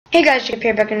Hey guys, Jacob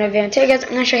here, back in another video. Today guys, I'm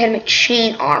going to show you how to make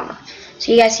chain armor.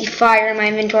 So you guys see fire in my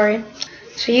inventory.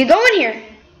 So you go in here.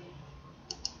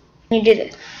 You did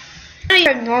it. Now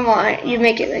you have normal, you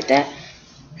make it like that.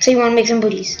 So you want to make some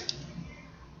booties.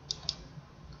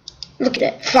 Look at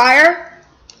that. Fire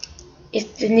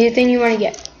is the new thing you want to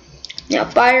get. Now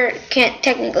fire can't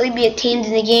technically be attained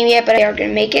in the game yet, but I are going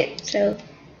to make it. So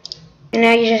and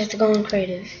now you just have to go in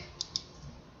creative.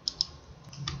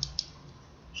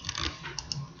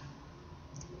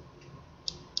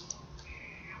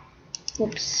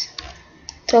 Oops.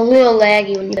 It's a little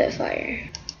laggy when you get fire.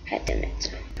 Had to admit so.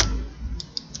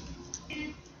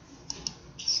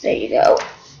 So there you go.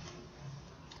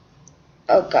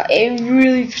 Oh god, it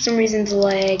really for some reason is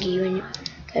laggy when you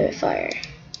type of fire.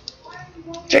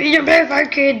 Try to get better fire,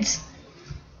 kids.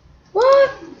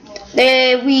 What?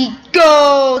 There we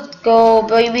go. Let's go,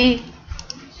 baby.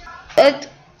 Let's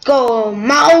go,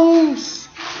 mouse.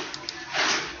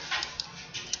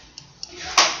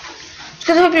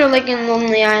 I hope you're liking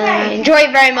Lonely Island. I enjoy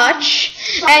it very much.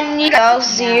 And I'll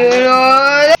see you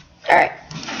later. Alright,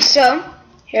 so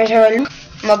here's how I look.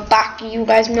 I'm a Baki, you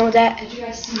guys know that.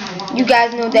 You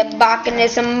guys know that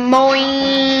Bakiness is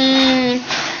mine.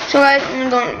 So guys, I'm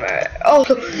going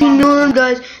you know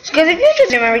guys. So guys, if you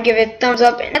just remember, give it a thumbs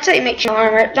up. And that's how you make chain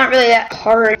armor. It's not really that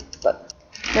hard, but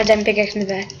my damn pickaxe in the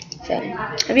back. So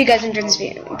hope you guys enjoyed this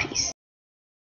video. Peace.